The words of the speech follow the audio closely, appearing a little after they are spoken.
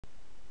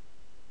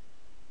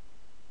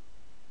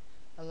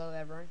Hello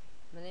everyone,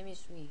 my name is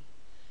Sui,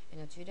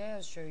 and today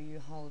I'll show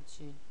you how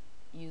to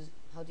use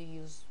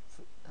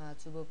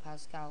Turbo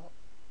Pascal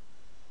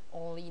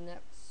on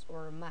Linux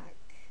or Mac.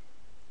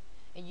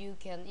 And you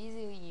can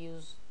easily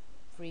use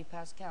free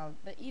Pascal,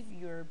 but if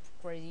you're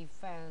crazy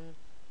fan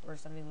or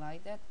something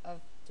like that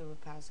of Turbo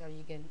Pascal,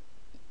 you can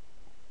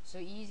so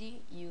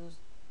easy use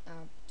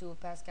Turbo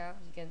Pascal.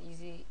 You can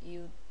easily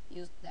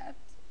use that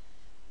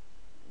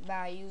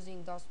by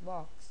using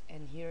DOSBox,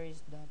 and here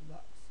is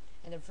DOSBox.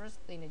 And the first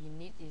thing that you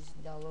need is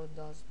download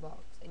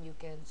DOSBox, and you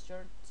can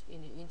search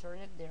in the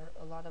internet. There are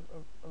a lot of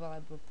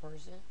available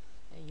person,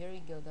 and here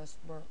you go,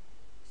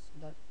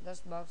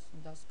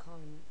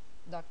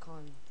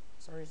 DOSBox.com.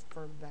 Sorry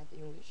for bad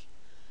English.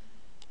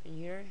 And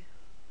here,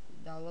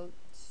 download.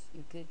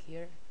 You click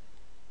here,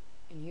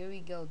 and here we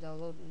go,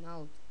 download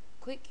now.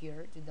 Click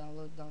here to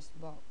download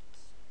DOSBox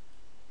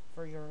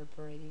for your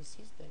operating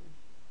system.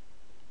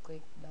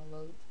 Click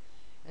download,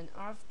 and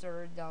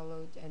after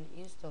download and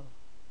install,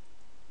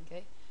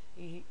 okay,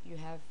 you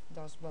have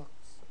DOSBox.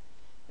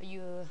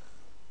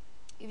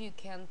 If you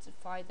can't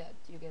find that,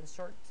 you can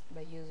sort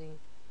by using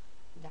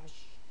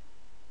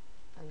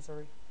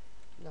DOSBox,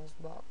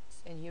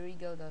 and here we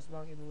go,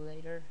 DOSBox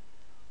emulator.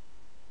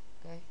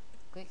 Okay,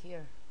 click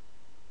here.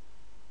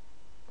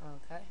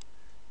 Okay,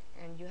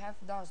 and you have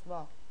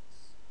DOSBox.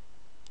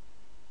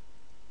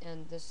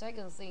 And the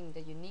second thing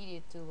that you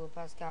needed to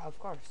Pascal, of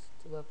course,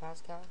 to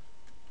Pascal.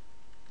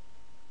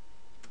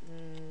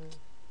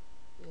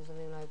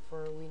 Something like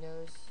for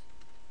Windows.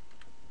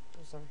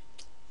 I'm sorry,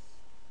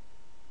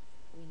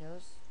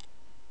 Windows.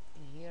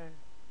 And here,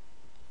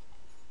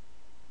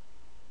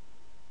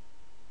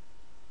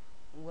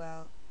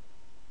 well,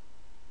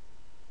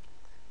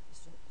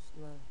 it's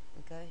slow.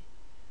 Okay,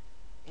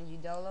 and you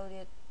download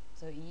it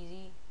so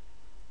easy.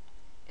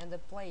 And the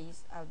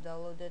place I've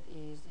downloaded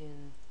is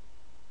in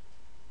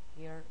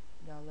here.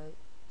 Download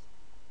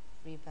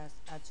free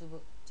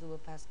Turbo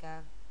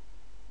Pascal.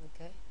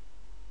 Okay.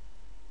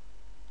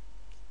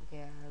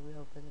 Okay, I will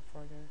open the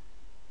folder.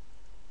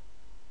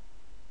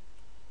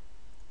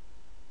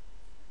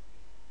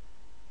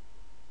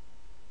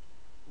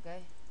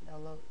 Okay,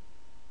 download.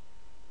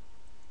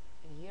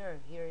 And here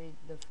is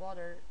the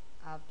folder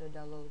after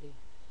downloading.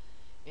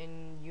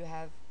 And you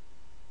have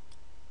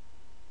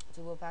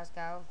Turbo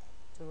Pascal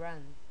to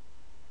run.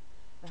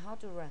 But how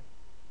to run?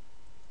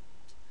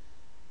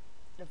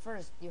 The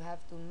first you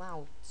have to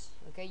mount.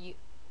 Okay,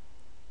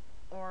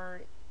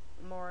 or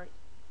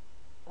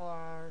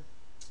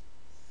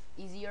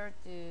easier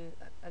to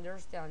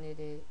understand it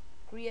is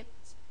create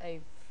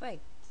a fake,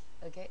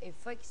 okay, a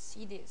fake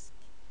C disk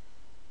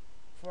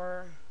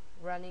for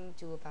running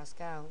to a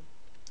Pascal.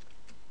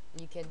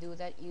 You can do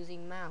that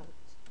using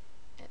mouse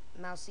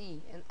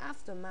C, and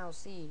after mouse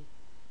C,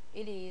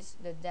 it is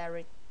the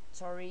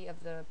directory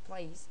of the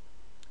place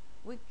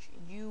which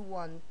you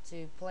want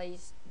to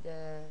place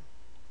the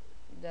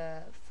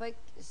fake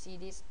C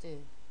disk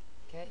to.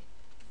 Okay,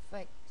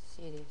 fake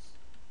C disk.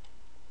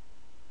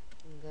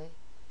 Okay,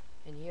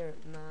 and here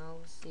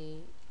mouse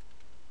C,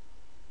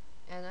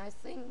 and I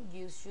think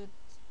you should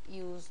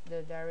use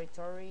the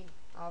directory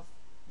of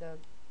the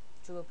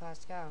Turbo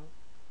Pascal.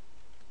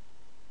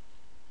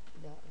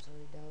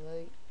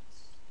 Download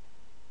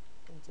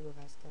and Turbo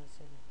Pascal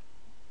 7,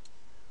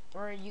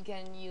 or you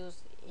can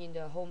use in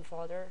the home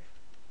folder,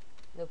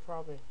 no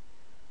problem.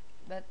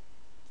 But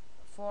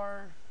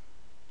for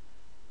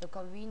the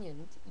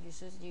convenient, you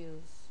should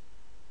use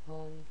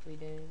home,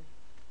 freedom,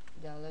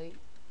 download,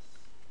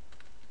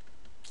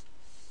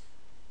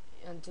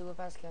 and Turbo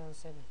Pascal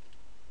 7.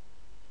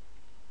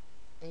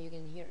 And you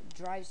can hear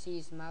drive C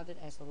is mounted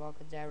as a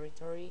local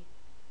directory,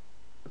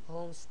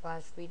 home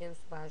 / freedom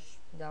 /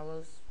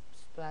 downloads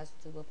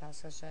 / Turbo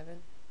Pascal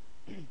 7.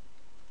 And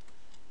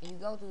you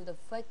go to the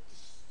fake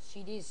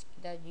C disk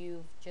that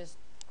you've just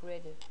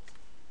created.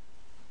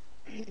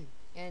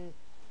 and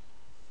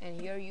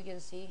here you can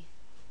see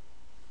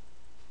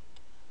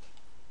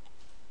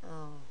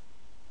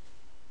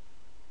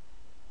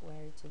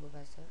where is Turbo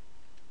Pascal.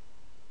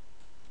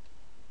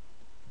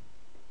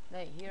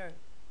 Right here,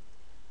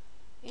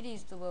 it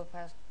is Turbo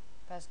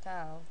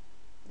Pascal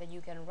that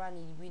you can run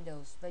in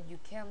Windows, but you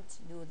can't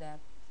do that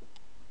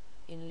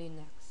in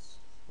Linux.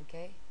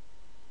 Okay,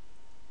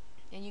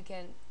 and you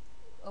can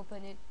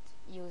open it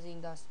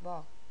using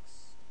DOSBox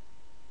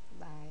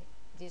by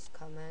this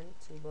command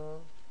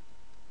turbo.exe.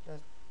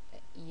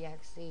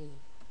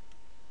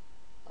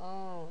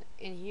 Oh,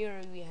 and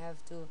here we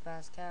have Turbo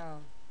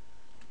Pascal,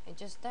 and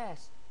just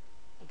test.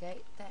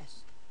 Okay,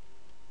 test,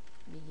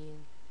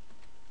 begin,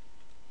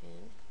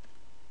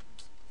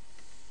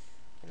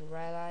 and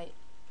highlight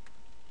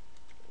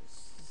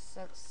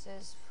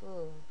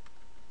successful,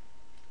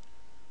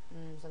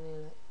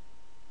 something like,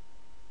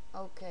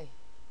 okay,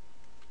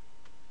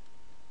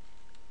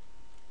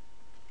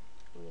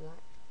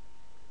 relax.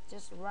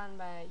 Just run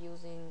by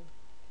using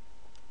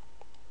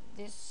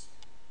this.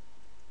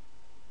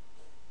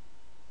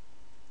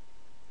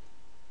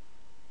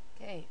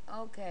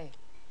 Okay,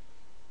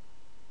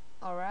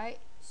 alright,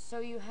 so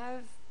you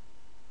have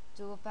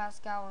to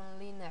Pascal on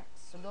Linux.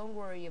 So don't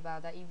worry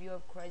about that if you're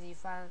a crazy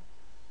fan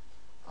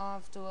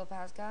of to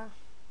Pascal.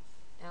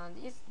 And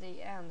it's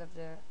the end of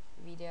the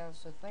video.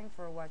 So thanks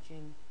for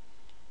watching.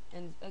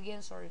 And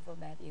again, sorry for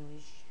bad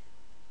English.